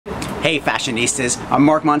Hey fashionistas, I'm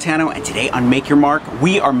Mark Montano, and today on Make Your Mark,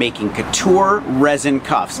 we are making couture resin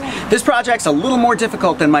cuffs. This project's a little more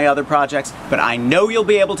difficult than my other projects, but I know you'll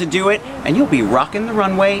be able to do it, and you'll be rocking the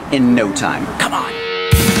runway in no time. Come on!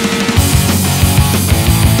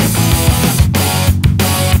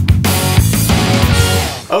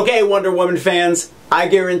 Okay, Wonder Woman fans, I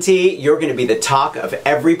guarantee you're going to be the talk of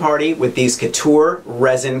every party with these couture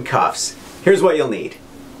resin cuffs. Here's what you'll need.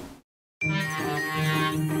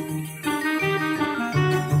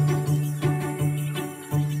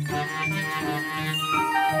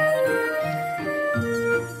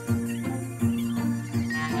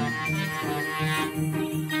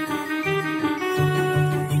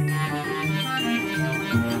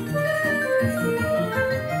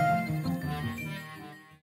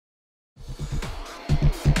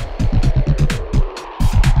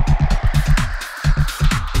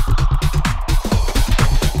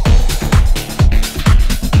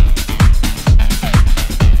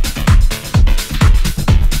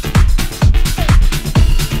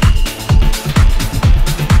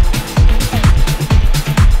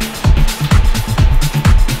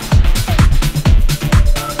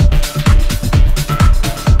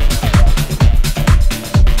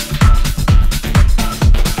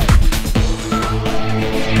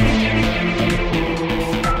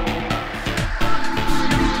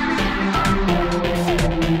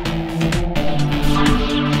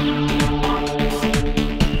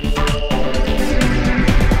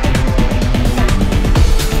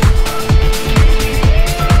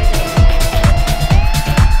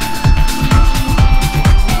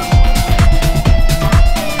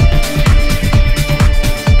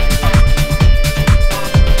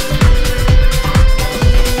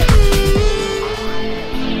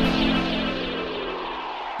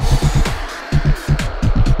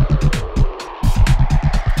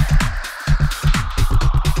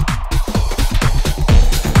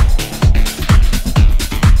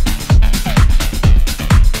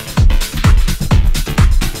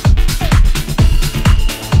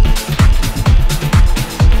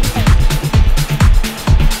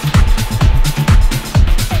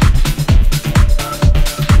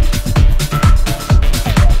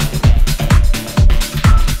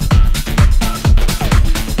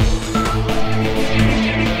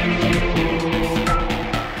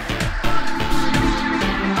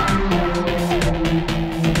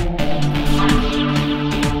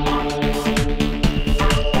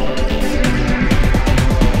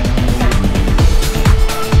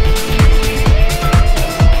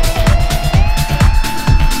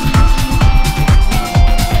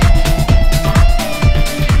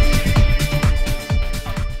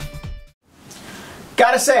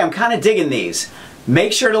 Gotta say, I'm kind of digging these.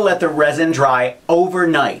 Make sure to let the resin dry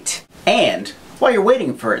overnight. And while you're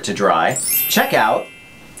waiting for it to dry, check out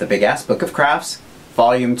the Big Ass Book of Crafts,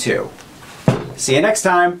 Volume 2. See you next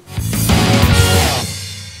time.